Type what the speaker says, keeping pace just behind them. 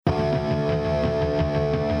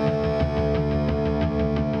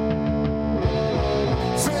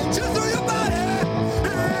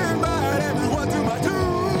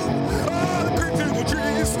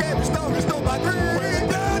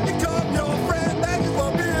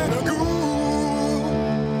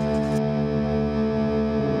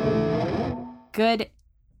good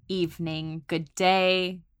evening, good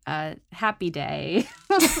day, happy day.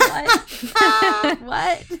 What?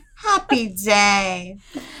 What? Happy day.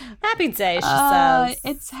 Happy day, she says.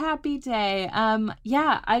 It's happy day.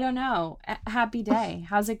 Yeah, I don't know. Happy day.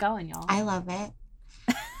 How's it going, y'all? I love it.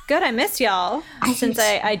 Good, I miss y'all. Since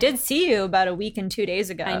I did see you about a week and 2 days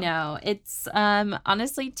ago. I know. It's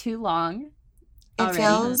honestly too long. It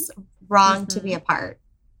feels wrong to be apart.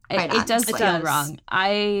 It does feel wrong.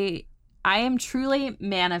 I am truly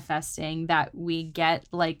manifesting that we get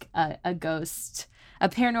like a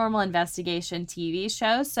paranormal investigation TV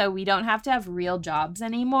show, so we don't have to have real jobs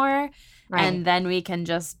anymore. Right. And then we can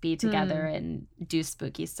just be together and do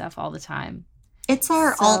spooky stuff all the time. It's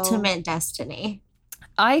our ultimate destiny.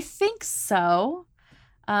 I think so.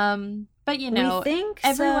 But you know,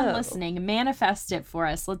 everyone listening, manifest it for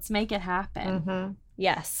us. Let's make it happen. Mm-hmm.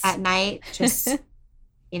 Yes. At night, just,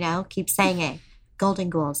 keep saying it.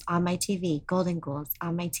 Golden Ghouls on my TV. Golden Ghouls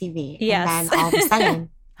on my TV. Yes. And then all of a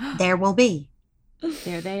sudden, there will be.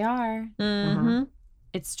 There they are. Mm-hmm.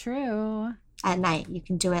 It's true. At night, you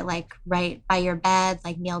can do it like right by your bed,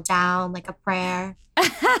 like kneel down, like a prayer.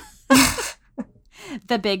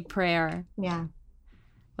 The big prayer. Yeah.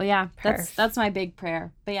 Well, yeah, that's my big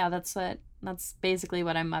prayer. But yeah, that's basically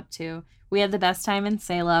what I'm up to. We had the best time in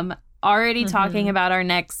Salem. Already talking about our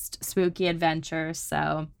next spooky adventure.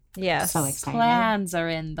 So yeah, so excited. Plans are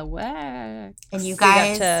in the works. And you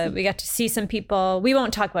guys, we got to see some people. We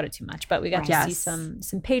won't talk about it too much, but we got to see some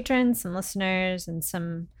patrons, some listeners, and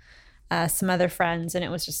some other friends, and it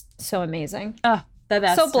was just so amazing. Oh, the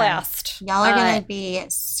best! So blessed. Y'all are gonna be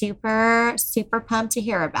super, super pumped to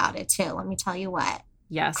hear about it too. Let me tell you what.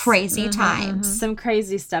 Yes. Crazy times. Some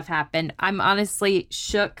crazy stuff happened. I'm honestly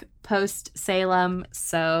shook post Salem,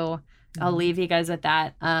 so I'll leave you guys at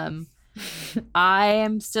that. I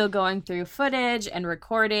am still going through footage and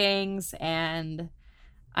recordings, and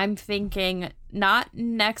I'm thinking not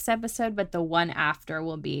next episode, but the one after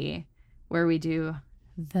will be where we do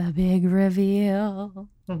the big reveal.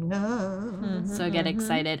 So get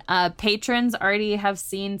excited. Patrons already have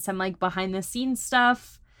seen some like behind the scenes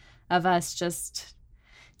stuff of us just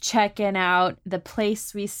checking out the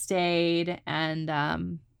place we stayed,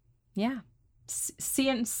 and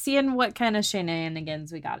seeing what kind of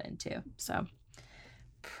shenanigans we got into. So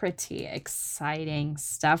pretty exciting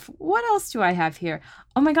stuff. What else do I have here?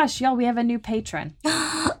 Oh my gosh, y'all, we have a new patron.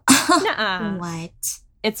 What?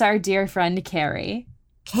 It's our dear friend Carrie.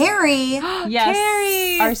 Carrie. Yes,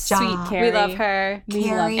 Carrie. our sweet Carrie. We love her.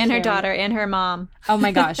 Carrie. And her daughter and her mom. Oh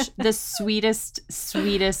my gosh, the sweetest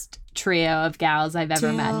trio of gals I've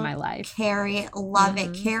ever met in my life. Carrie, love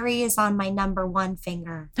it. Carrie is on my number one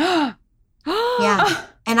finger. Yeah.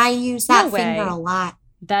 And I use that finger a lot.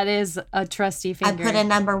 That is a trusty finger. I put a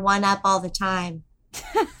number one up all the time.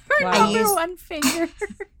 Number one finger.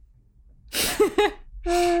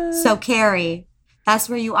 So Carrie, that's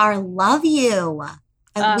where you are. Love you.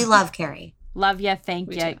 And we love Carrie. Love you.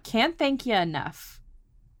 Thank you. Can't thank you enough.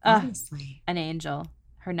 Honestly. An angel.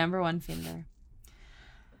 Her number one finger.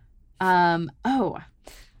 I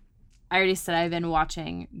already said I've been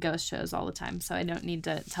watching ghost shows all the time, so I don't need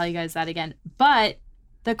to tell you guys that again. But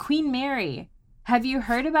the Queen Mary. Have you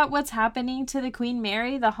heard about what's happening to the Queen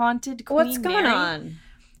Mary, the haunted Queen Mary? What's going on?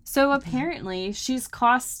 So apparently she's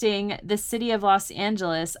costing the city of Los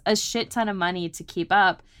Angeles a shit ton of money to keep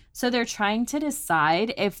up. So they're trying to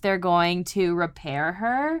decide if they're going to repair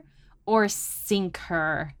her or sink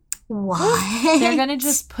her. What? They're going to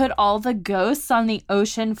just put all the ghosts on the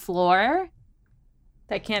ocean floor.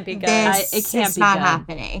 That can't be good. It can't be not good.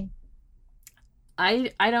 happening.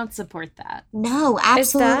 I don't support that. No,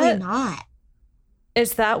 absolutely not.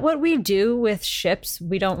 Is that what we do with ships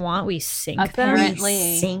we don't want? We sink Apparently. them?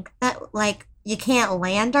 We sink that? Like, you can't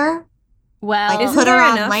land her? Well, like, put her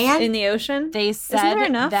on land? In the ocean? They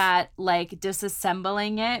said that, like,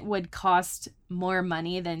 disassembling it would cost more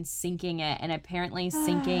money than sinking it. And apparently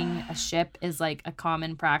sinking a ship is, like, a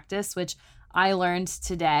common practice, which I learned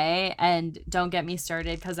today. And don't get me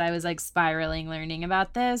started because I was, like, spiraling learning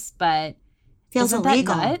about this. But feels isn't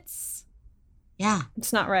illegal. that nuts? Yeah.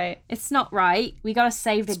 It's not right. It's not right. We got to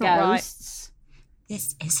save the ghosts. Right.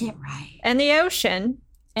 This isn't right. And the ocean.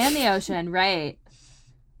 And the ocean, right.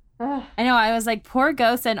 I know, I was like, poor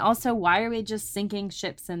ghosts, and also, why are we just sinking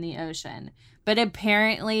ships in the ocean? But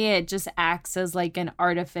apparently it just acts as like an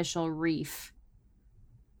artificial reef,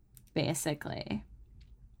 basically.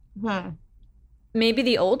 Maybe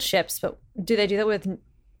the old ships, but do they do that with,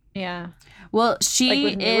 Well, she like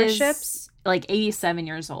with newer is ships? like 87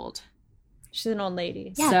 years old. She's an old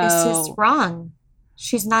lady. Yeah, So- this is wrong.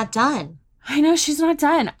 She's not done. I know she's not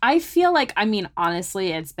done. I feel like, I mean, honestly,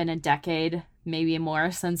 it's been a decade maybe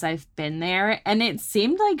more since I've been there. And it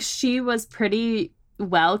seemed like she was pretty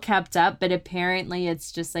well kept up, but apparently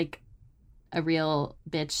it's just like a real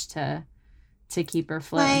bitch to keep her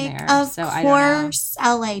floating there. Of so course,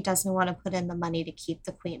 LA doesn't want to put in the money to keep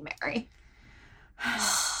the Queen Mary.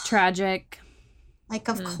 Tragic. Like,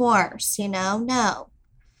 of course, no.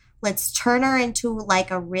 Let's turn her into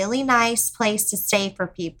like a really nice place to stay for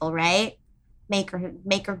people, right? Make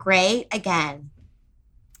her great again.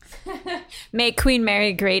 Make Queen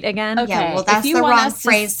Mary great again. Okay. Yeah, well, that's the wrong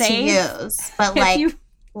phrase to use. But like,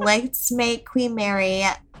 let's make Queen Mary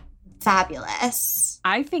fabulous.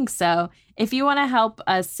 I think so. If you want to help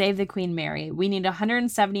us save the Queen Mary, we need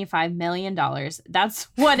 $175 million. That's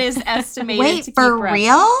what is estimated. Wait, to keep for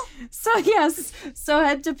real? So yes. So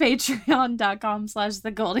head to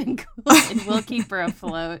patreon.com/thegoldengoose and we'll keep her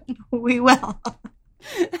afloat. We will.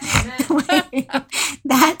 Wait,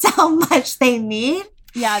 that's how much they need?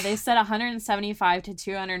 Yeah, they said $175 to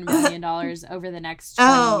 $200 million over the next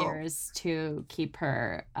 20 years to keep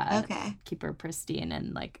her keep her pristine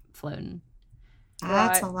and like floating.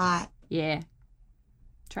 That's a lot. Yeah.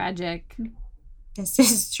 Tragic. This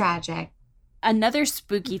is tragic. Another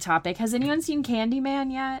spooky topic. Has anyone seen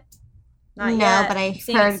Candyman yet? Not yet. But I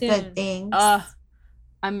heard good things.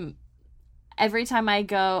 Every time I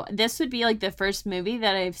go, this would be like the first movie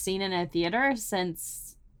that I've seen in a theater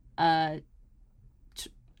since I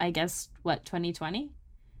guess 2020?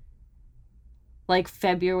 Like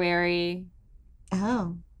February.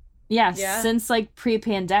 Oh. Yeah, since like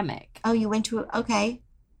pre-pandemic. Oh, you went to okay.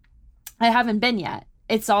 I haven't been yet.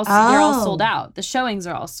 It's all they're all sold out. The showings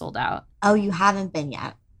are all sold out. Oh, you haven't been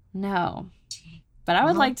yet? No. But I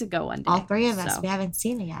would like to go one day. All three of us, we haven't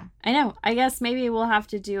seen it yet. I know. I guess maybe we'll have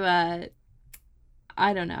to do a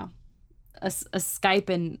Skype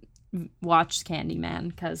and watch Candyman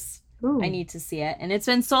because I need to see it. And it's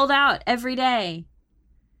been sold out every day.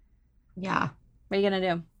 Yeah. What are you going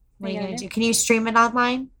to do? What are you going to do? Can you stream it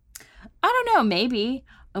online? I don't know. Maybe.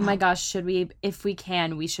 Oh my gosh. Should we, if we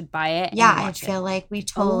can, we should buy it. Yeah, I feel like we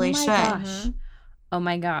totally should. Gosh. Oh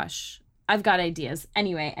my gosh. I've got ideas.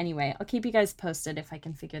 Anyway, I'll keep you guys posted if I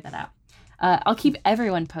can figure that out. I'll keep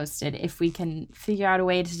everyone posted if we can figure out a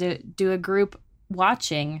way to do a group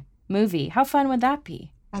watching movie. How fun would that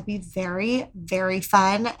be? That'd be very, very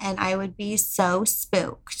fun, and I would be so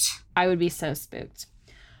spooked. I would be so spooked.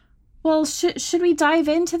 Well, should we dive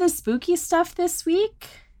into the spooky stuff this week?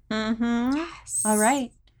 Mm-hmm. Yes. All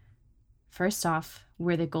right. First off,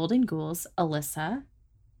 we're the Golden Ghouls, Alyssa,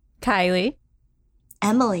 Kylie,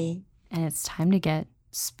 Emily, and it's time to get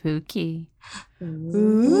spooky.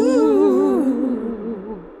 Ooh.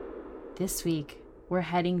 This week, we're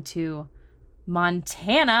heading to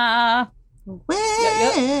Montana.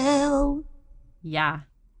 Well. Yeah.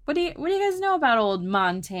 What do you guys know about old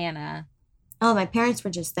Montana? Oh, my parents were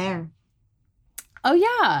just there. Oh,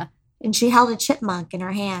 yeah. And she held a chipmunk in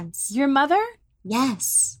her hands. Your mother?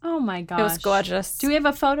 Yes. Oh, my gosh. It was gorgeous. Do we have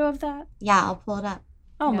a photo of that? Yeah, I'll pull it up.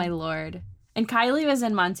 Oh, my Lord. And Kylie was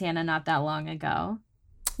in Montana not that long ago.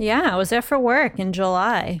 Yeah, I was there for work in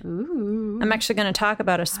July. Ooh. I'm actually going to talk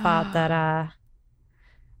about a spot that I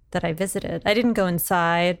visited. I didn't go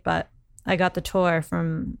inside, but I got the tour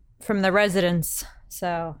from the residents.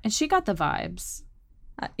 So, and she got the vibes.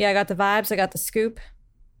 Yeah, I got the vibes. I got the scoop.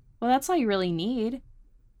 Well, that's all you really need.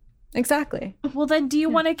 Exactly. Well, then, do you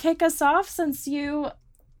want to kick us off since you?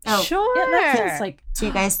 Oh, sure. Yeah, that feels like. Do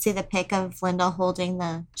you guys see the pic of Linda holding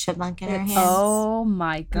the chipmunk in her hands? Oh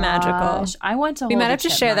my gosh. Magical. I want to. We might have to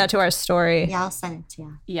share that to our story. Yeah, I'll send it to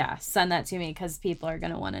you. Yeah, send that to me because people are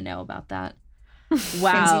gonna want to know about that.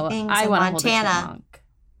 Wow, I want to hold a chipmunk.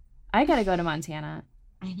 I gotta go to Montana.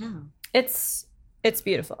 I know. It's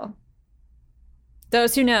beautiful.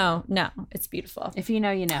 Those who know, it's beautiful. If you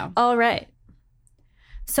know, you know. All right.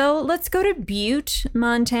 So let's go to Butte,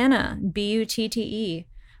 Montana, Butte,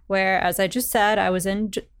 where, as I just said, I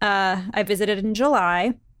visited in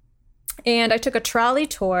July, and I took a trolley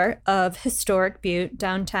tour of historic Butte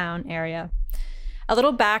downtown area. A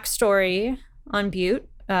little backstory on Butte.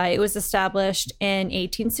 It was established in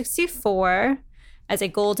 1864 as a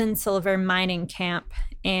gold and silver mining camp,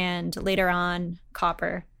 and later on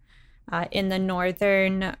copper, in the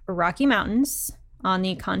northern Rocky Mountains on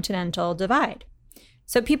the Continental Divide.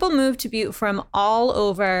 So people moved to Butte from all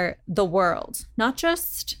over the world, not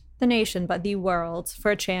just the nation, but the world,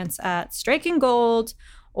 for a chance at striking gold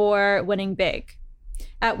or winning big.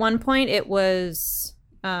 At one point, it was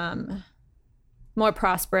more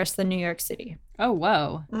prosperous than New York City. Oh,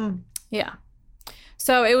 whoa. Yeah.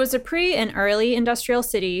 So it was a pre and early industrial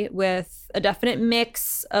city with a definite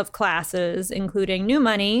mix of classes, including new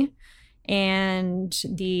money and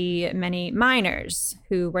the many miners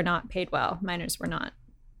who were not paid well. Miners were not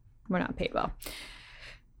paid well.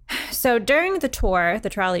 So during the tour, the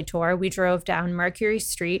trolley tour, we drove down Mercury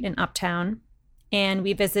Street in Uptown, and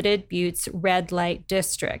we visited Butte's red light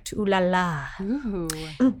district. Ooh la la. Ooh.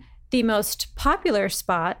 The most popular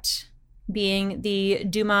spot being the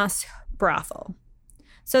Dumas brothel.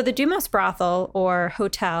 So the Dumas brothel, or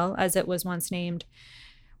hotel as it was once named,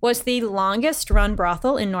 was the longest run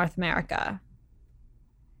brothel in North America.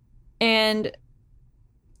 And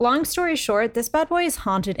long story short, this bad boy is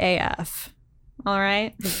haunted AF. All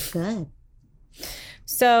right. Good.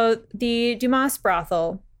 So the Dumas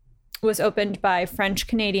brothel was opened by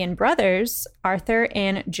French-Canadian brothers, Arthur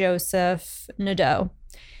and Joseph Nadeau.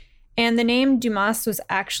 And the name Dumas was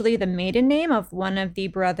actually the maiden name of one of the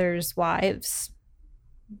brothers' wives.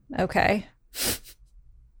 Okay.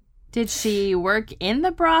 Did she work in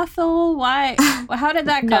the brothel? Why? How did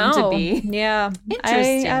that come to be? Yeah.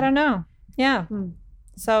 Interesting. I don't know. Yeah.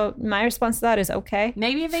 So my response to that is okay.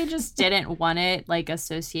 Maybe they just didn't want it like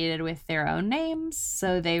associated with their own names,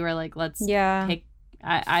 so they were like, "Let's pick."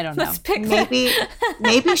 I don't know. Let's pick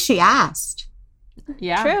Maybe she asked.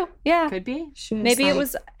 Yeah, True. Yeah. could be. Maybe like, it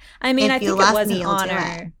was. I mean, I think it was me, you'll do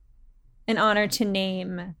it. an honor to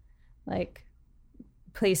name like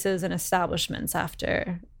places and establishments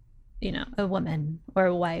after, a woman or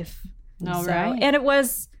a wife. All right. And it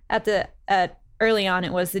was early on,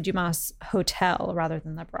 it was the Dumas Hotel rather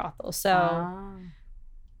than the brothel. So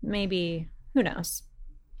maybe, who knows?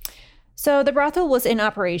 So the brothel was in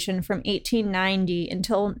operation from 1890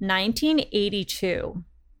 until 1982.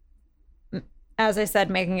 As I said,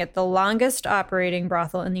 making it the longest operating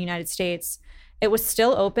brothel in the United States. It was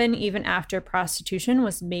still open even after prostitution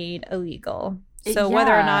was made illegal. So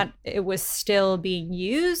whether or not it was still being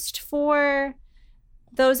used for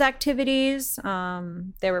those activities,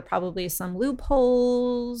 there were probably some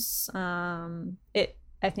loopholes. I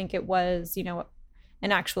think it was,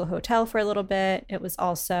 an actual hotel for a little bit. It was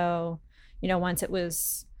also, once it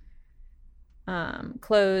was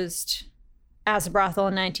closed as a brothel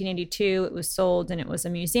in 1982, it was sold and it was a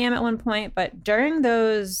museum at one point. But during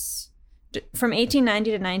those, from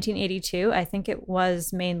 1890 to 1982, I think it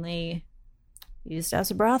was mainly used as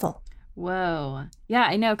a brothel. Whoa. Yeah,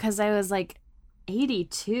 I know, because I was like,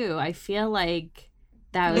 82. I feel like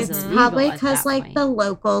that was It's illegal probably at because that point. the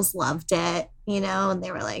locals loved it, and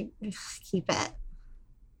they were like, keep it.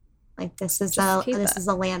 Like this is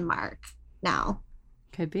a landmark now.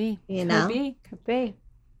 Could be. Could be.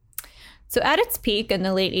 So at its peak in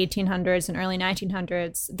the late 1800s and early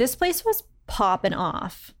 1900s, this place was popping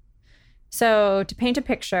off. So to paint a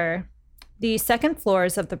picture, the second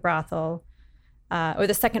floors of the brothel, or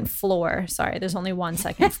the second floor, sorry, there's only one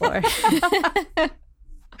second floor,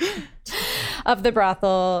 of the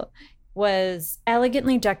brothel was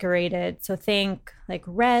elegantly decorated. So think like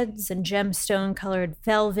reds and gemstone colored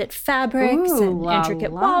velvet fabrics and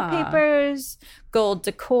intricate wallpapers, gold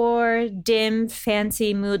decor, dim,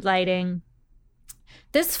 fancy mood lighting.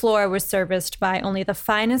 This floor was serviced by only the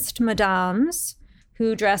finest madames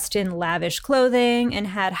who dressed in lavish clothing and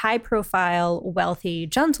had high-profile, wealthy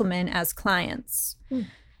gentlemen as clients.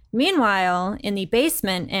 Meanwhile, in the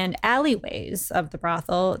basement and alleyways of the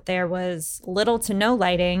brothel, there was little to no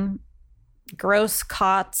lighting, gross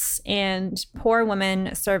cots, and poor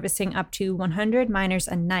women servicing up to 100 minors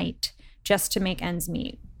a night just to make ends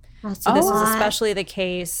meet. So this was especially the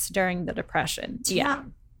case during the Depression. Yeah.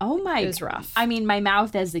 Oh my. It was rough. I mean, my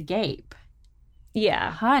mouth is agape.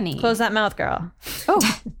 Yeah. Honey. Close that mouth, girl.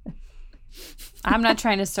 Oh. I'm not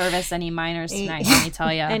trying to service any minors tonight, let me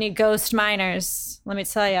tell you. Any ghost minors, let me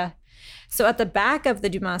tell you. So at the back of the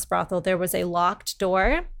Dumas brothel, there was a locked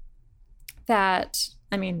door that,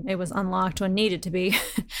 it was unlocked when needed to be,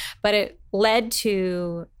 but it led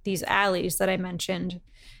to these alleys that I mentioned.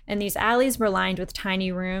 And these alleys were lined with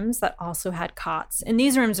tiny rooms that also had cots. And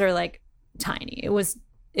these rooms are like tiny.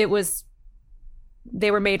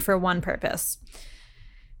 They were made for one purpose.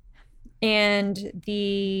 And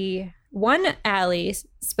the one alley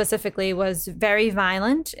specifically was very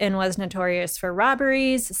violent and was notorious for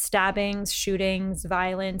robberies, stabbings, shootings,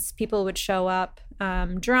 violence. People would show up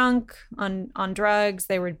drunk, on drugs.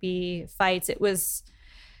 There would be fights. It was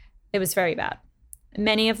very bad.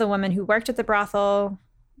 Many of the women who worked at the brothel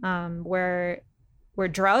were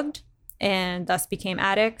drugged and thus became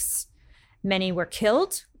addicts. Many were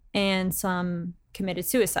killed and some committed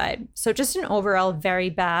suicide. So just an overall very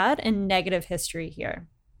bad and negative history here.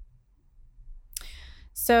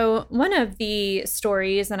 So one of the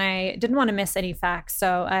stories, and I didn't want to miss any facts,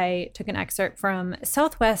 so I took an excerpt from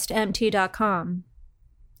southwestmt.com.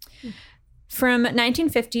 From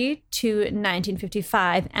 1950 to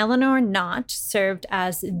 1955, Eleanor Knott served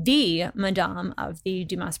as the Madame of the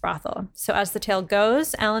Dumas brothel. So as the tale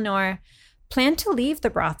goes, Eleanor planned to leave the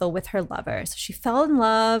brothel with her lover. So she fell in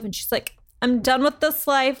love and she's like, I'm done with this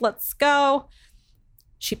life. Let's go.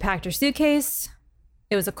 She packed her suitcase.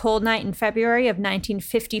 It was a cold night in February of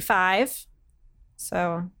 1955.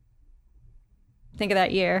 So think of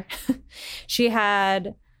that year. She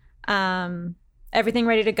had everything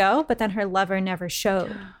ready to go, but then her lover never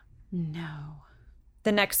showed. No.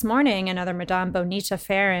 The next morning, another Madame Bonita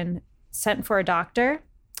Ferrin sent for a doctor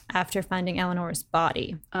after finding Eleanor's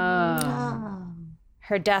body. Oh.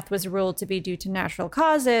 Her death was ruled to be due to natural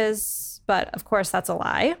causes, but of course that's a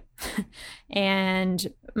lie.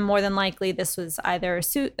 And more than likely, this was either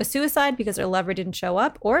a suicide because her lover didn't show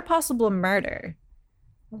up or a possible murder.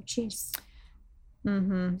 Oh, jeez.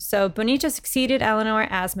 So Bonita succeeded Eleanor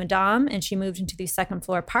as Madame, and she moved into the second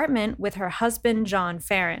floor apartment with her husband, John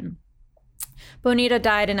Ferrin. Bonita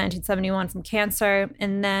died in 1971 from cancer,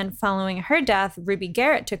 and then following her death, Ruby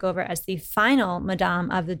Garrett took over as the final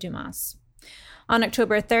Madame of the Dumas. On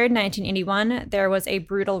October 3rd, 1981, there was a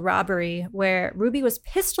brutal robbery where Ruby was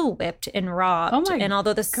pistol whipped and robbed. Oh my and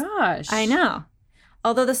although gosh. I know.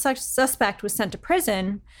 Although the suspect was sent to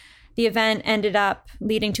prison, the event ended up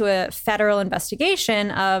leading to a federal investigation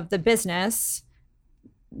of the business.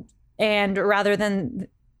 And rather than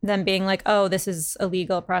them being like, oh, this is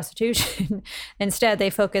illegal prostitution, instead they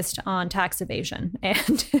focused on tax evasion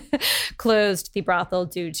and closed the brothel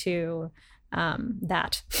due to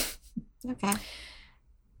that. Okay.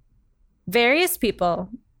 Various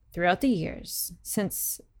people throughout the years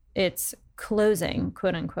since its closing,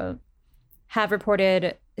 quote unquote, have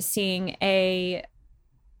reported seeing a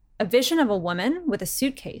vision of a woman with a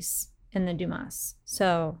suitcase in the Dumas.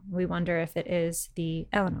 So we wonder if it is the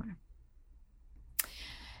Eleanor.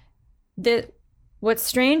 What's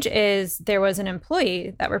strange is there was an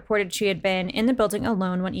employee that reported she had been in the building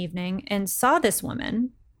alone one evening and saw this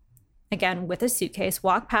woman, again with a suitcase,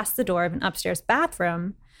 walk past the door of an upstairs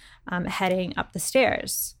bathroom, heading up the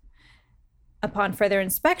stairs. Upon further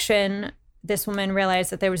inspection, this woman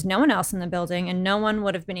realized that there was no one else in the building and no one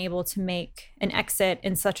would have been able to make an exit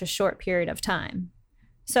in such a short period of time.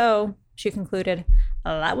 So she concluded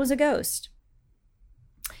that was a ghost.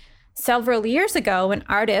 Several years ago, an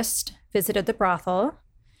artist visited the brothel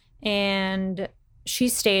and she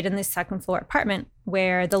stayed in the second floor apartment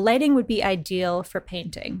where the lighting would be ideal for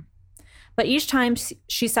painting. But each time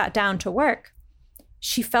she sat down to work,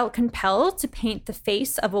 she felt compelled to paint the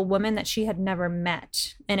face of a woman that she had never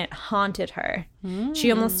met, and it haunted her. She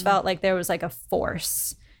almost felt like there was like a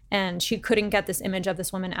force, and she couldn't get this image of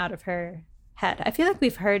this woman out of her head. I feel like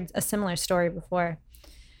we've heard a similar story before.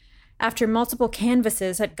 After multiple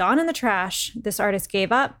canvases had gone in the trash, this artist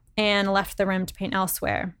gave up and left the room to paint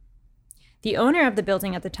elsewhere. The owner of the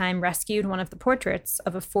building at the time rescued one of the portraits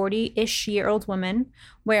of a 40-ish-year-old woman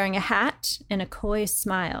wearing a hat and a coy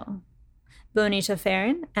smile. Bonita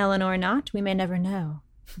Ferrin, Eleanor Knott, we may never know.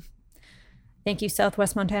 Thank you,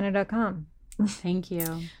 southwestmontana.com. Thank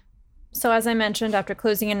you. So as I mentioned, after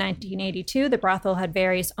closing in 1982, the brothel had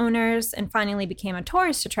various owners and finally became a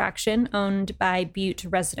tourist attraction owned by Butte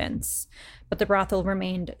residents. But the brothel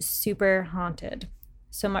remained super haunted.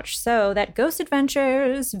 So much so that Ghost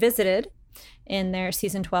Adventures visited in their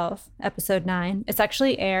season 12, episode 9. It's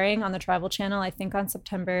actually airing on the Travel Channel, I think on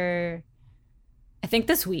September... I think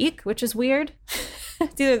this week, which is weird.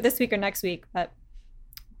 It's either this week or next week, but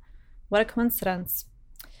what a coincidence.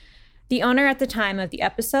 The owner at the time of the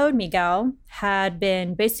episode, Miguel, had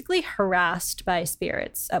been basically harassed by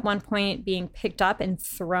spirits, at one point being picked up and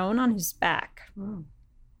thrown on his back. Oh.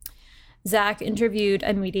 Zach interviewed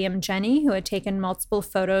a medium, Jenny, who had taken multiple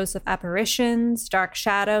photos of apparitions, dark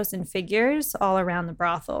shadows, and figures all around the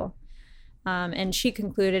brothel. And she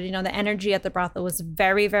concluded, the energy at the brothel was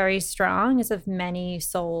very, very strong, as if many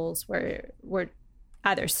souls were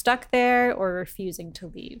either stuck there or refusing to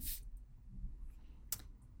leave.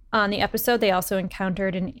 On the episode, they also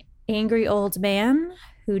encountered an angry old man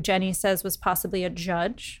who Jenny says was possibly a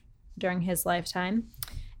judge during his lifetime.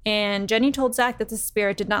 And Jenny told Zach that the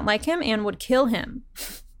spirit did not like him and would kill him,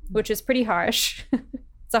 which is pretty harsh.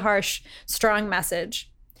 It's a harsh, strong message.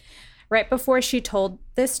 Right before she told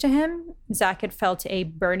this to him, Zach had felt a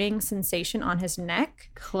burning sensation on his neck.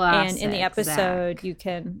 Classic. And in the episode, Zach. you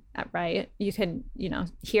can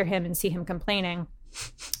hear him and see him complaining.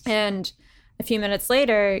 And a few minutes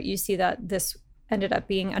later, you see that this ended up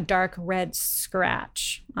being a dark red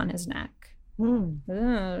scratch on his neck. Ooh,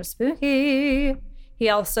 spooky. He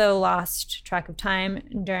also lost track of time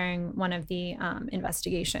during one of the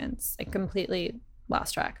investigations. Like completely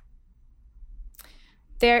lost track.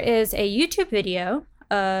 There is a YouTube video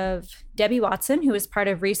of Debbie Watson, who is part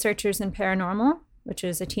of Researchers in Paranormal, which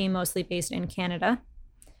is a team mostly based in Canada,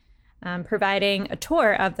 providing a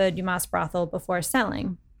tour of the Dumas brothel before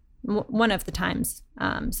selling one of the times.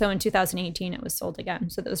 So in 2018, it was sold again.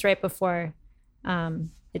 So that was right before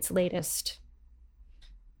its latest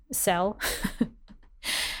sell.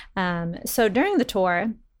 So during the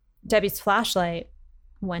tour, Debbie's flashlight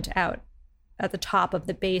went out at the top of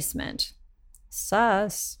the basement.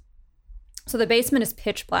 Sus. So the basement is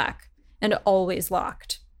pitch black and always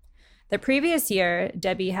locked. The previous year,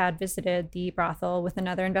 Debbie had visited the brothel with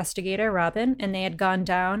another investigator, Robin, and they had gone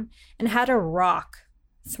down and had a rock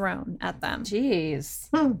thrown at them. Jeez.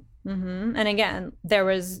 Mm-hmm. And again, there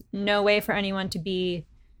was no way for anyone to be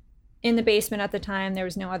in the basement at the time. There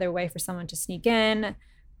was no other way for someone to sneak in.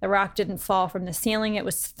 The rock didn't fall from the ceiling. It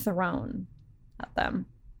was thrown at them.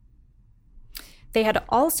 They had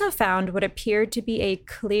also found what appeared to be a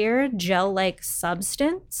clear gel-like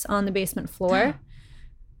substance on the basement floor.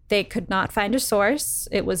 They could not find a source.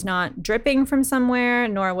 It was not dripping from somewhere,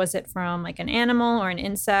 nor was it from like an animal or an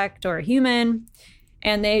insect or a human.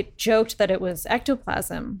 And they joked that it was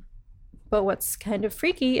ectoplasm. But what's kind of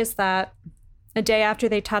freaky is that a day after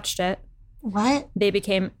they touched it, What? they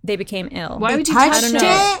became ill. Why They would you touched touch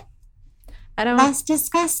it? I don't. That's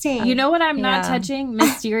disgusting. You know what I'm not Yeah. touching?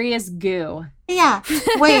 Mysterious goo. Yeah.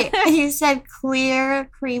 Wait, you said clear,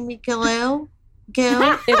 creamy glue?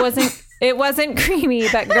 Goo? It wasn't creamy,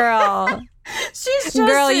 but girl, She's just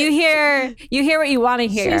girl, you hear what you want to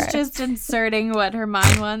hear. She's just inserting what her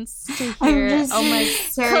mind wants to I'm hear. just Oh my!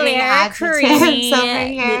 inserting clear, adjectives creamy over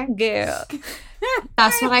here. goo.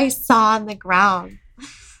 That's what I saw on the ground.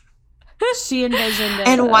 She envisioned it.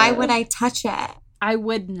 And why would I touch it? I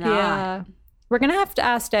would not. Yeah, we're gonna have to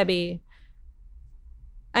ask Debbie.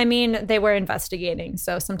 I mean, they were investigating,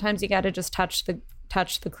 so sometimes you got to just touch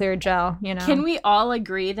the clear gel, you know. Can we all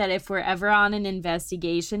agree that if we're ever on an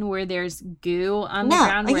investigation where there's goo on the No,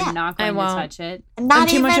 ground, we're yeah. not I going to won't. touch it? Not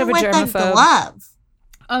too even much of a with a germaphobe. glove.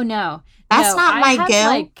 Oh no, That's No, not my have, goo.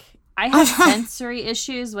 Like, I have sensory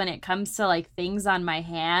issues when it comes to like things on my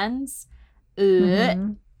hands.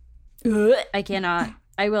 Ugh. Mhm. I cannot.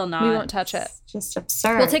 I will not. We won't touch it. It's just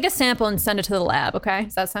absurd. We'll take a sample and send it to the lab. Okay,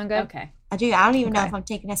 does that sound good? Okay. I don't even know Okay. if I'm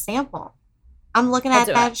taking a sample. I'm looking I'll at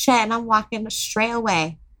do that it. shit and I'm walking straight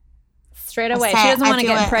away. Straight I away. She said doesn't I want to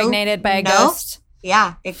do get it. impregnated by a Nope. ghost.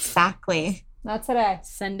 Yeah, exactly. Not today.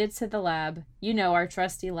 Send it to the lab. You know, our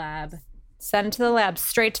trusty lab. Send it to the lab.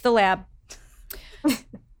 Straight to the lab.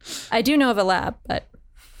 I do know of a lab, but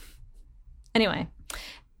anyway.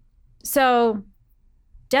 So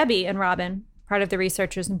Debbie and Robin, part of the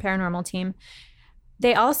Researchers and Paranormal team,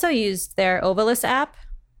 they also used their Ovilus app.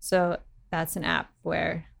 So that's an app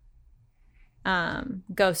where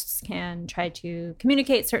ghosts can try to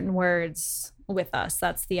communicate certain words with us.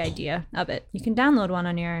 That's the idea of it. You can download one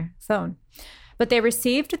on your phone. But they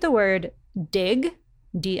received the word dig,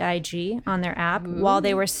 D-I-G, on their app while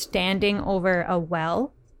they were standing over a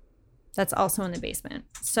well. That's also in the basement.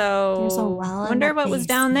 So There's a well in wonder the what was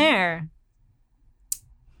down basement. there,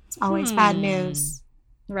 It's always bad news.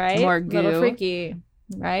 right? More A little goo. freaky,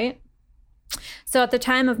 right? So at the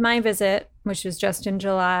time of my visit, which was just in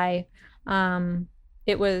July,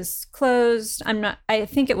 it was closed. I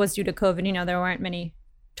think it was due to COVID. You know, there weren't many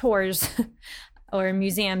tours or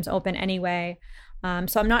museums open anyway.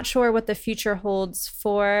 So I'm not sure what the future holds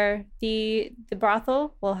for the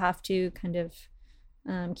brothel. We'll have to kind of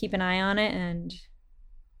keep an eye on it and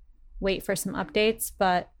wait for some updates.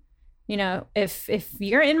 But you know, if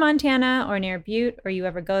you're in Montana or near Butte or you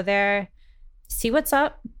ever go there, see what's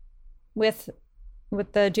up with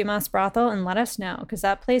the Dumas brothel and let us know, because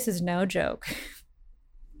that place is no joke.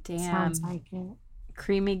 Damn. Sounds like it.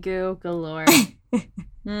 Creamy goo galore.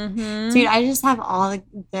 Mm-hmm. Dude, I just have all the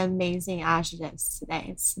amazing adjectives today.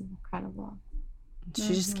 It's incredible. She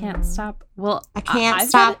just can't stop. Well, I can't I've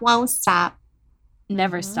stop, got- won't stop.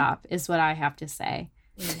 never stop is what I have to say.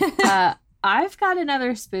 Mm. I've got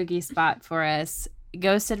another spooky spot for us.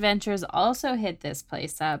 Ghost Adventures also hit this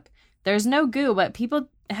place up. There's no goo, but people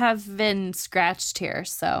have been scratched here,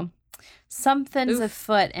 so something's Oof.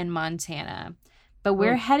 afoot in Montana. But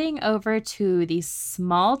we're heading over to the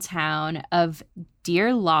small town of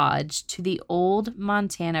Deer Lodge, to the old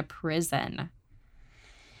Montana prison.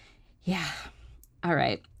 Yeah. All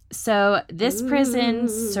right. So this prison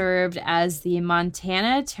served as the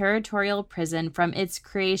Montana Territorial Prison from its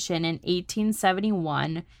creation in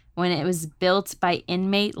 1871, when it was built by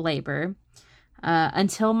inmate labor,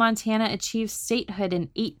 until Montana achieved statehood in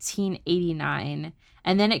 1889.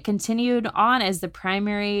 And then it continued on as the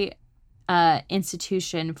primary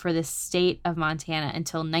institution for the state of Montana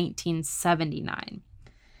until 1979.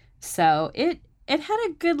 So it had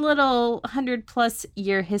a good little 100+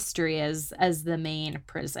 year history as the main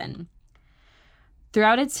prison.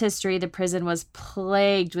 Throughout its history, the prison was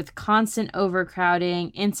plagued with constant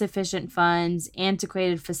overcrowding, insufficient funds,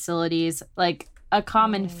 antiquated facilities, like a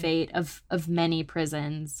common fate of many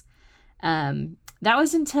prisons. That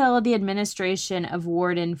was until the administration of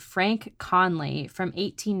Warden Frank Conley from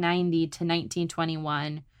 1890 to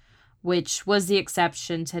 1921, which was the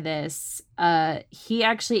exception to this. He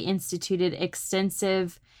actually instituted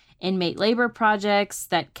extensive inmate labor projects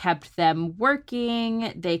that kept them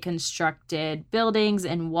working. They constructed buildings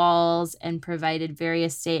and walls and provided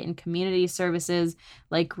various state and community services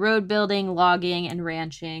like road building, logging, and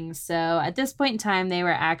ranching. So at this point in time, they were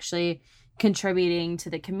actually contributing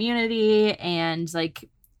to the community and like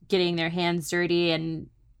getting their hands dirty. And,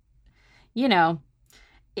 you know,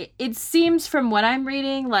 it seems from what I'm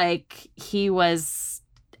reading like he was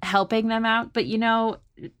helping them out. But, you know,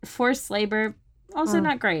 forced labor, also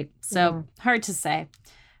not great. So hard to say.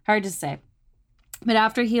 But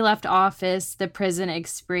after he left office, the prison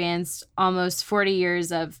experienced almost 40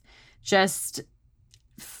 years of just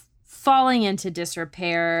falling into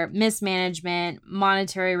disrepair, mismanagement,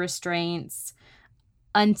 monetary restraints,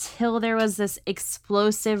 until there was this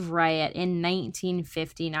explosive riot in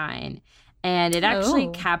 1959. And it actually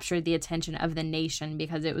captured the attention of the nation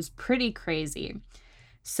because it was pretty crazy.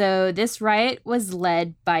 So this riot was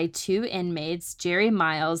led by 2 inmates, Jerry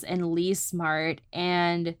Miles and Lee Smart,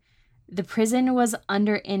 and the prison was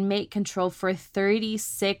under inmate control for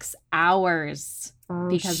 36 hours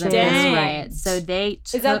because of this riot. So they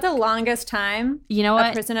took, is that the longest time? You know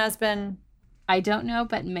what? A prison has been. I don't know,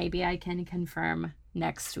 but maybe I can confirm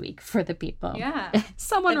next week for the people. Yeah,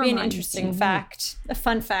 someone that'd be an remind interesting me. fact, a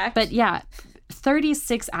fun fact. But yeah,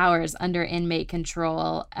 36 hours under inmate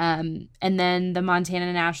control. And then the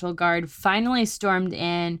Montana National Guard finally stormed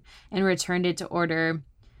in and returned it to order.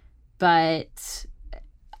 But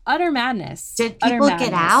utter madness. Did people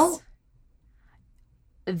get out?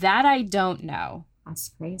 That I don't know. That's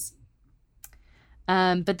crazy.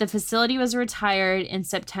 But the facility was retired in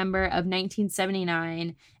September of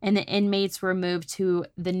 1979, and the inmates were moved to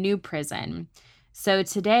the new prison. So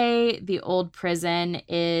today, the old prison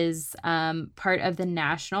is part of the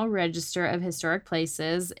National Register of Historic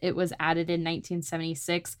Places. It was added in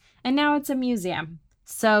 1976, and now it's a museum.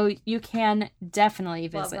 So you can definitely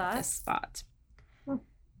visit this spot.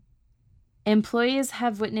 Employees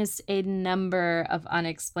have witnessed a number of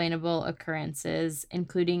unexplainable occurrences,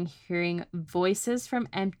 including hearing voices from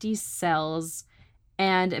empty cells,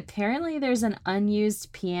 and apparently there's an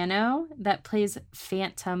unused piano that plays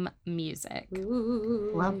phantom music. Ooh,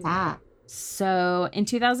 love that. So in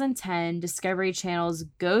 2010, Discovery Channel's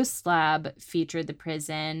Ghost Lab featured the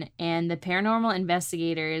prison, and the paranormal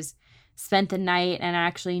investigators spent the night and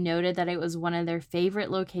actually noted that it was one of their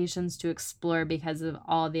favorite locations to explore because of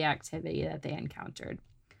all the activity that they encountered.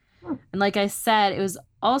 And like I said, it was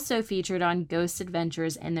also featured on Ghost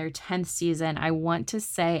Adventures in their 10th season. I want to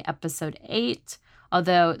say episode 8,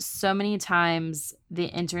 although so many times the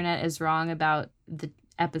internet is wrong about the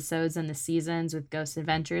episodes and the seasons with Ghost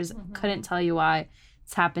Adventures. Couldn't tell you why.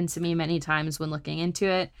 It's happened to me many times when looking into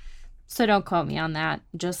it. So don't quote me on that.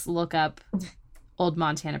 Just look up Old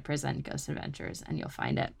Montana Prison Ghost Adventures and you'll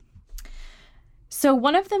find it. So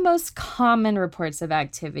one of the most common reports of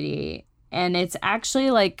activity, and it's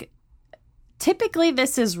actually like, typically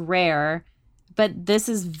this is rare, but this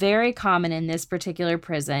is very common in this particular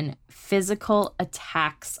prison, physical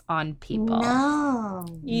attacks on people. No.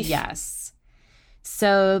 Yes.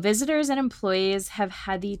 So visitors and employees have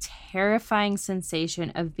had the terrifying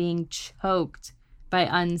sensation of being choked by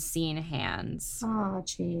unseen hands. Oh,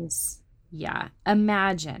 jeez. Yeah,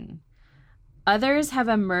 imagine. Others have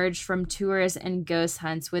emerged from tours and ghost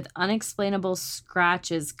hunts with unexplainable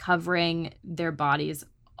scratches covering their bodies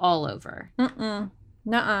all over.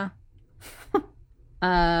 Nuh-uh.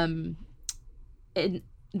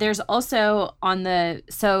 There's also on the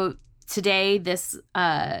today it's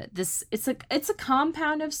a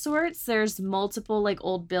compound of sorts. There's multiple like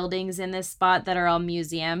old buildings in this spot that are all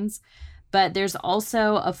museums. But there's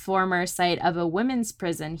also a former site of a women's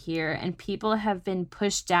prison here, and people have been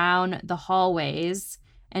pushed down the hallways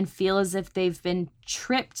and feel as if they've been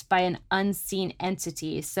tripped by an unseen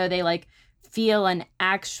entity. So they like feel an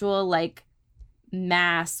actual like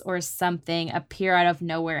mass or something appear out of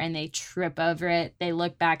nowhere and they trip over it. They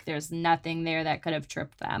look back, there's nothing there that could have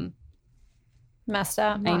tripped them. Messed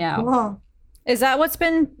up. I know. Cool. Is that what's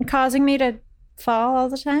been causing me to fall all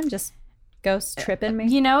the time? Just Ghost tripping me?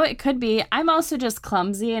 You know, it could be. I'm also just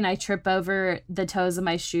clumsy and I trip over the toes of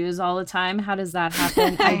my shoes all the time. How does that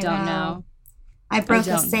happen? I don't know. I broke a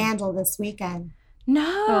don't know. sandal this weekend.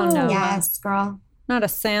 No. Oh, no. Yes, girl. Not a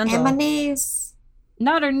sandal. And my knees.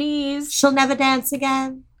 Not her knees. She'll never dance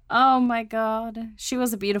again. Oh my God. She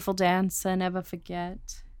was a beautiful dancer. Never forget.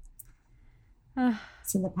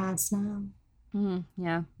 It's in the past now.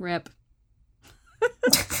 Yeah. Rip.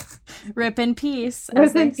 Rip in peace.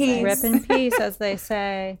 Rip in peace. Rip in peace, as they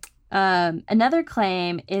say. Another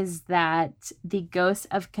claim is that the ghost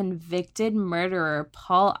of convicted murderer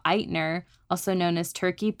Paul Eitner, also known as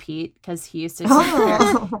Turkey Pete, because he used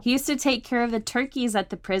to take care of the turkeys at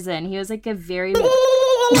the prison. He was like a very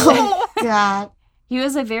God. he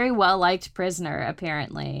was a very well liked prisoner,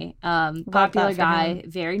 apparently. Popular guy,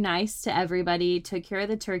 very nice to everybody, took care of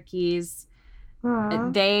the turkeys.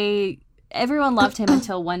 Everyone loved him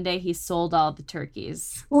until one day he sold all the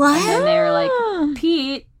turkeys. What? And then they were like,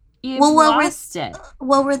 Pete, you've lost it.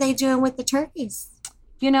 What were they doing with the turkeys?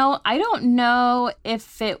 You know, I don't know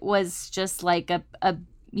if it was just like a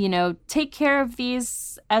take care of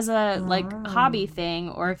these as a like hobby thing,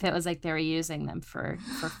 or if it was like they were using them for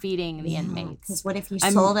feeding the inmates. Because what if you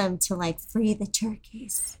sold them to like free the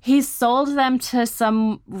turkeys? He sold them to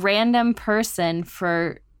some random person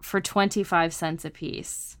for 25 cents a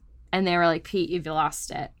piece. And they were like, Pete, you've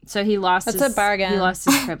lost it. So he lost That's a bargain. He lost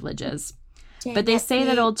his privileges. But they say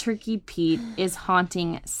that old Turkey Pete is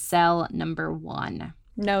haunting cell number 1.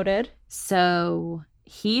 Noted. So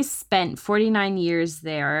he spent 49 years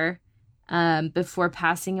there before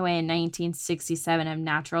passing away in 1967 of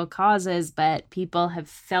natural causes. But people have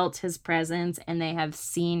felt his presence and they have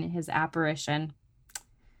seen his apparition.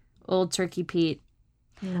 Old Turkey Pete.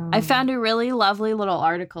 No. I found a really lovely little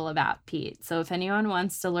article about Pete. So if anyone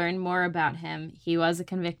wants to learn more about him, he was a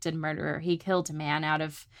convicted murderer. He killed a man out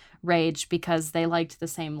of rage because they liked the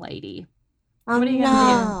same lady. Oh, What are you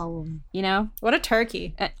gonna do? You know? What a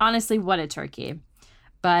turkey. Honestly, what a turkey.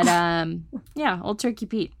 But yeah, old Turkey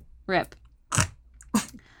Pete. Rip.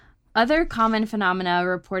 Other common phenomena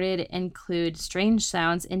reported include strange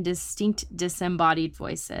sounds and distinct disembodied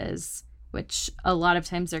voices, which a lot of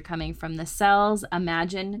times are coming from the cells.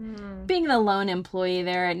 Imagine being the lone employee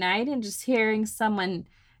there at night and just hearing someone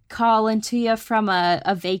call into you from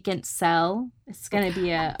a vacant cell. It's going to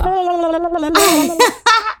be a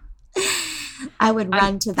I would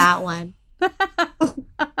run to that one.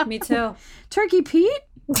 Me too. Turkey Pete?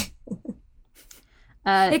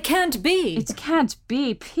 It can't be. It can't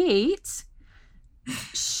be Pete.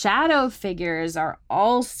 Shadow figures are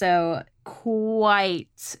also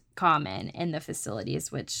quite common in the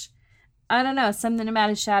facilities, which I don't know, something about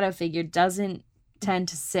a shadow figure doesn't tend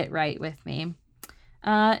to sit right with me.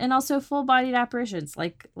 And also full-bodied apparitions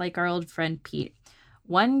like our old friend Pete.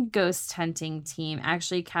 One ghost hunting team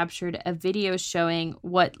actually captured a video showing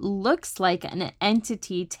what looks like an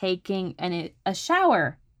entity taking a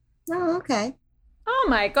shower. Oh, okay. Oh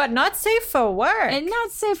my God, not safe for work. And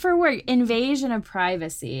not safe for work. Invasion of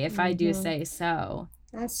privacy, if I do say so.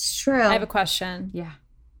 That's true. I have a question. Yeah.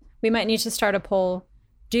 We might need to start a poll.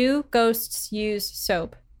 Do ghosts use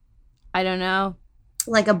soap? I don't know.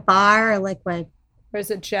 Like a bar or liquid? Or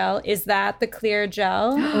is it gel? Is that the clear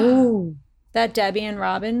gel Ooh. that Debbie and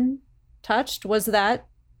Robin touched? Was that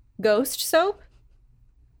ghost soap?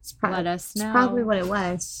 Let us know. It's probably what it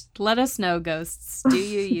was. Let us know, ghosts. Do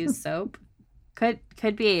you use soap?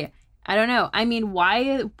 Could be. I don't know. I mean,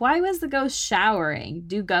 why was the ghost showering?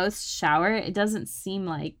 Do ghosts shower? It doesn't seem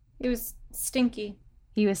like It was stinky.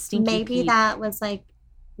 he was stinky. Maybe Pete. that was like,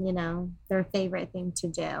 their favorite thing to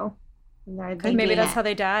do. And Maybe that's how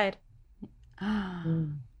they died.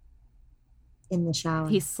 in the shower.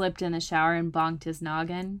 He slipped in the shower and bonked his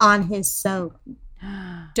noggin. On his soap.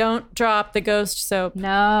 Don't drop the ghost soap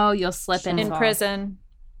No, you'll slip and in fall. prison.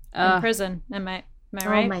 In prison. Am I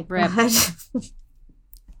right? Oh my Rip. God.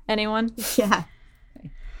 Anyone? Yeah.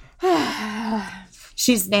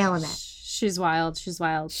 She's nailing it. She's wild. She's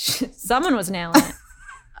wild. Someone was nailing it.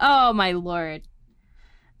 Oh, my Lord.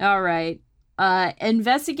 All right.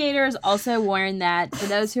 Investigators also warn that for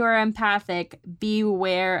those who are empathic,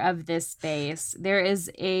 beware of this space. There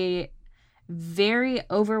is a very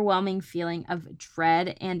overwhelming feeling of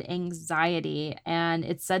dread and anxiety. And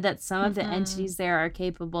it's said that some of the entities there are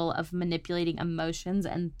capable of manipulating emotions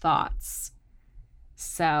and thoughts.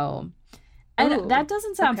 So, and that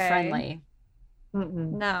doesn't sound friendly.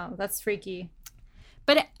 Mm-mm. No, that's freaky.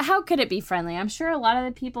 But how could it be friendly? I'm sure a lot of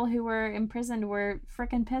the people who were imprisoned were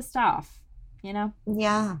freaking pissed off, you know?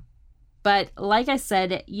 Yeah. But like I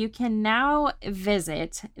said, you can now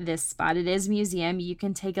visit this spot. It is a museum. You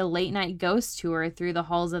can take a late night ghost tour through the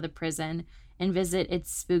halls of the prison and visit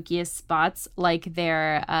its spookiest spots, like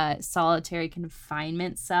their solitary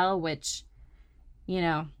confinement cell, which, you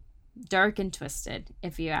know, dark and twisted,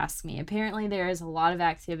 if you ask me. Apparently, there is a lot of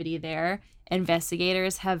activity there.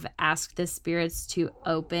 Investigators have asked the spirits to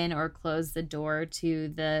open or close the door to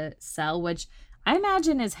the cell, which I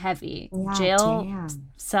imagine is heavy. Yeah, Jail damn.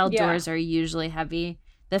 cell Yeah. doors are usually heavy.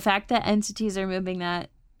 The fact that entities are moving that,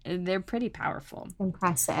 they're pretty powerful.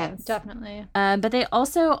 Impressive. Definitely. But they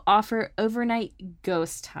also offer overnight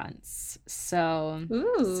ghost hunts. So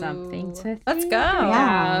Ooh. something to think Let's go.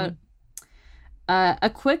 about. A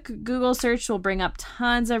quick Google search will bring up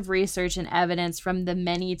tons of research and evidence from the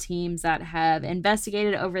many teams that have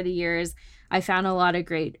investigated over the years. I found a lot of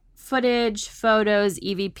great footage, photos,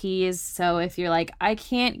 EVPs. So if you're like, I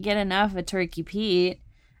can't get enough of Turkey Pete,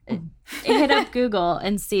 hit up Google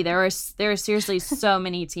and see. There are seriously so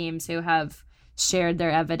many teams who have shared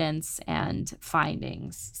their evidence and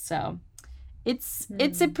findings. So it's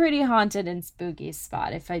a pretty haunted and spooky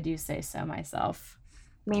spot, if I do say so myself.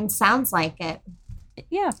 I mean, sounds like it.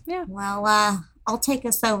 Yeah. Well, I'll take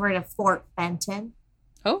us over to Fort Benton,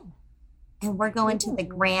 Oh. and we're going to the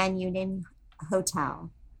Grand Union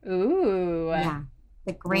Hotel. Ooh. Yeah,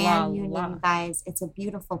 the Grand La Union, la. you guys. It's a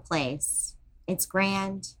beautiful place. It's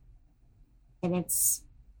grand, and It's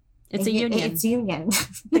a union. It's union.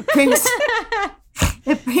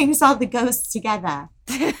 It brings all the ghosts together.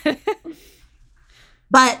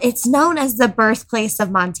 But it's known as the birthplace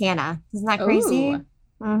of Montana. Isn't that crazy?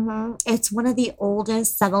 Ooh. It's one of the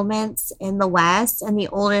oldest settlements in the West and the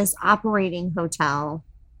oldest operating hotel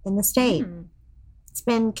in the state. It's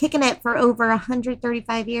been kicking it for over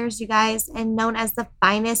 135 years, you guys, and known as the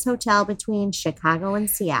finest hotel between Chicago and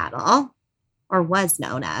Seattle, or was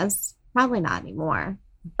known as. Probably not anymore,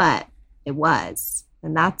 but it was.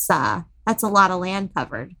 And that's a lot of land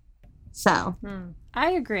covered. So,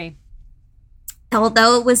 I agree.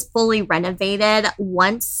 although it was fully renovated,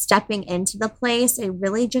 once stepping into the place, it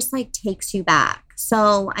really just like takes you back.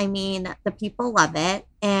 So, I mean, the people love it.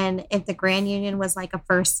 And if the Grand Union was like a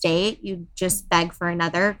first date, you'd just beg for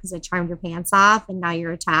another because it charmed your pants off and now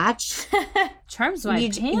you're attached. Charms my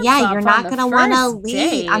pants Yeah, off you're on not the going to want to first leave.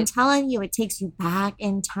 date. I'm telling you, it takes you back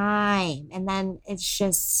in time. And then it's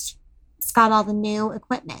got all the new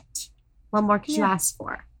equipment. What more could you Yeah. ask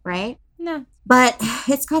for, right? No. But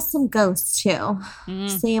it's got some ghosts too. Mm.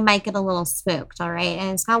 So you might get a little spooked, all right?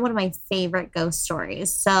 And it's got one of my favorite ghost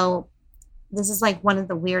stories. So this is like one of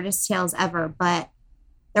the weirdest tales ever, but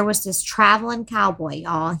there was this traveling cowboy,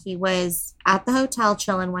 y'all. He was at the hotel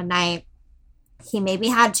chilling one night. He maybe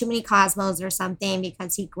had too many Cosmos or something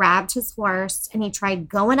because he grabbed his horse and he tried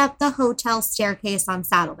going up the hotel staircase on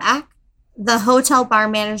Saddleback. The hotel bar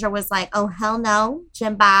manager was like, oh, hell no,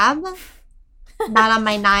 Jim Bob, not on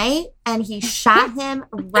my night. And he shot him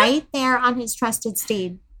right there on his trusted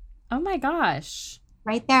steed. Oh my gosh.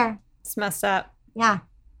 Right there. It's messed up. Yeah.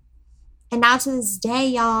 And now to this day,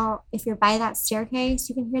 y'all, if you're by that staircase,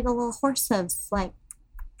 you can hear the little horse hooves. Like,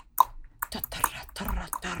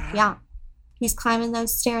 yeah. He's climbing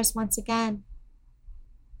those stairs once again,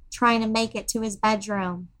 trying to make it to his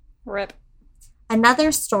bedroom. Rip.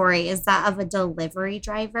 Another story is that of a delivery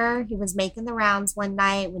driver. He was making the rounds one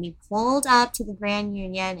night when he pulled up to the Grand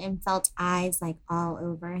Union and felt eyes like all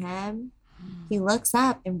over him. He looks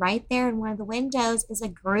up, and right there in one of the windows is a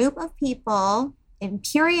group of people in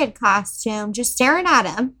period costume just staring at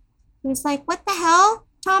him. He was like, what the hell,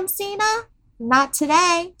 Tom Cena? Not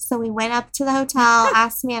today. So we went up to the hotel,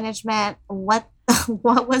 asked management what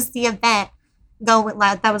was the event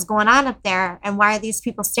that was going on up there, and why are these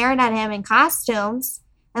people staring at him in costumes?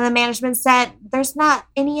 And the management said, there's not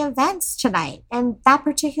any events tonight, and that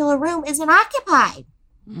particular room isn't occupied.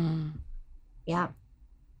 Yeah.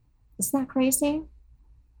 Isn't that crazy?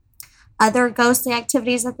 Other ghostly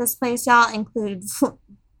activities at this place, y'all, include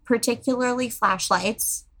particularly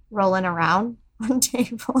flashlights rolling around on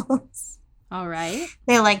tables. All right.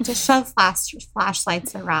 They like to shove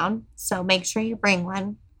flashlights around, so make sure you bring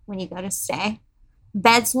one when you go to stay.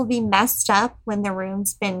 Beds will be messed up when the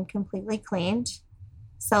room's been completely cleaned.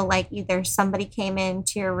 So, like, either somebody came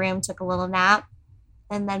into your room, took a little nap,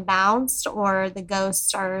 and then bounced, or the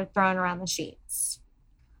ghosts are thrown around the sheets.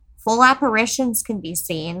 Full apparitions can be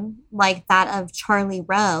seen, like that of Charlie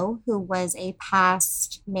Rowe, who was a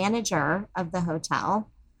past manager of the hotel.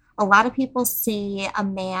 A lot of people see a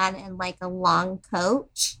man in like a long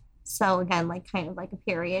coat. So again, like kind of like a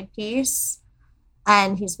period piece.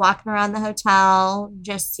 And he's walking around the hotel,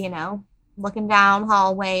 just, looking down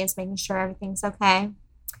hallways, making sure everything's okay.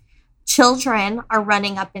 Children are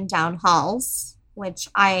running up and down halls, which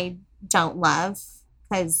I don't love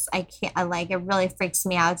because I can't, it really freaks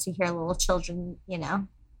me out to hear little children,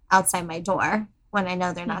 outside my door when I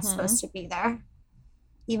know they're not supposed to be there,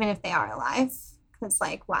 even if they are alive. Because,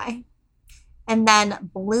 why? And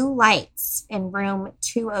then blue lights in room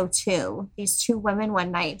 202. These two women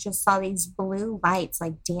one night just saw these blue lights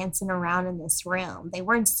dancing around in this room. They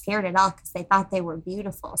weren't scared at all because they thought they were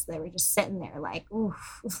beautiful. So they were just sitting there ooh,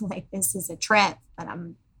 this is a trip, but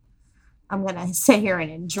I'm going to sit here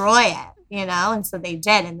and enjoy it, And so they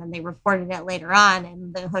did. And then they reported it later on.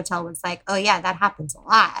 And the hotel was like, oh, yeah, that happens a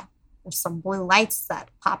lot. There's some blue lights that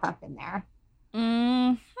pop up in there.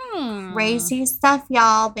 Crazy stuff,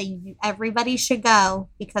 y'all. But everybody should go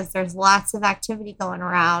because there's lots of activity going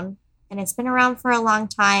around. And it's been around for a long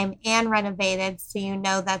time and renovated. So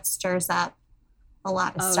that stirs up a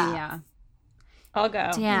lot of stuff. Yeah. I'll go.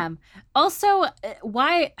 Damn. Also,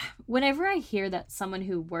 why, whenever I hear that someone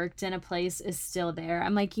who worked in a place is still there,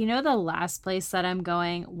 I'm like, the last place that I'm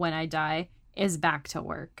going when I die is back to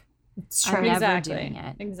work. It's true. I'm never doing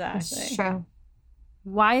it. Exactly. It's true.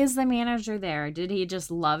 Why is the manager there? Did he just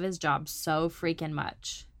love his job so freaking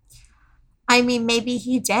much? I mean, maybe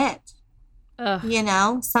he did.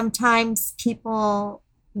 Ugh. Sometimes people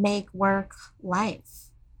make work life.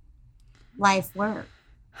 Life work.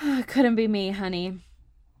 Couldn't be me, honey.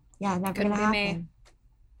 Yeah, never Couldn't gonna be happen. me.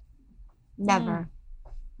 Never.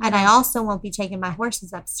 And I also won't be taking my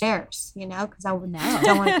horses upstairs, because I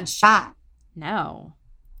don't want to be shot. No.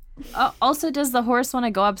 Also, does the horse want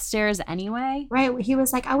to go upstairs anyway? Right. He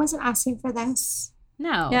was like, I wasn't asking for this.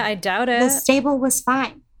 No. Yeah, I doubt it. The stable was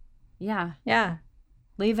fine. Yeah. Yeah.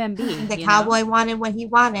 Leave him be. The cowboy wanted what he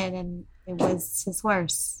wanted, and it was his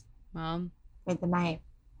horse Well, for the night.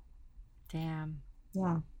 damn.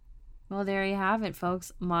 Yeah. Well, there you have it,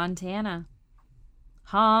 folks. Montana.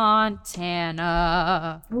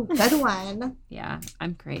 Montana. Ooh, good one. Yeah,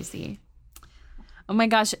 I'm crazy. Oh my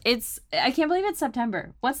gosh, I can't believe it's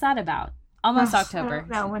September. What's that about? Almost October. I don't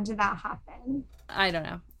know. When did that happen? I don't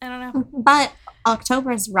know. But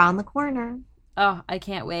October is around the corner. Oh, I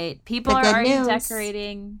can't wait. People The are good already news.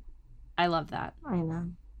 decorating. I love that. I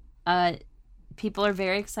know. People are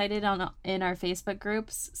very excited in our Facebook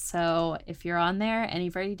groups. So if you're on there and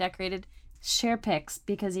you've already decorated, share pics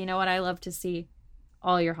because you know what I love to see?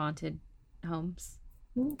 All your haunted homes.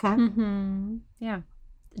 Okay. Mm-hmm. Yeah.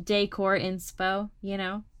 Decor inspo,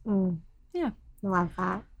 Yeah. I love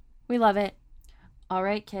that. We love it. All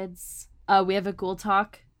right, kids. We have a ghoul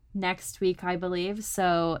talk next week, I believe.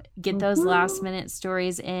 So get those last minute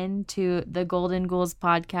stories in to the Golden Ghouls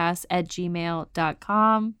podcast at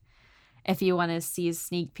gmail.com. If you want to see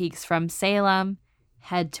sneak peeks from Salem,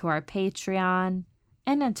 head to our Patreon.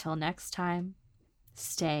 And until next time,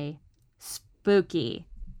 stay spooky.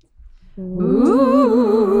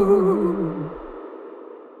 Ooh.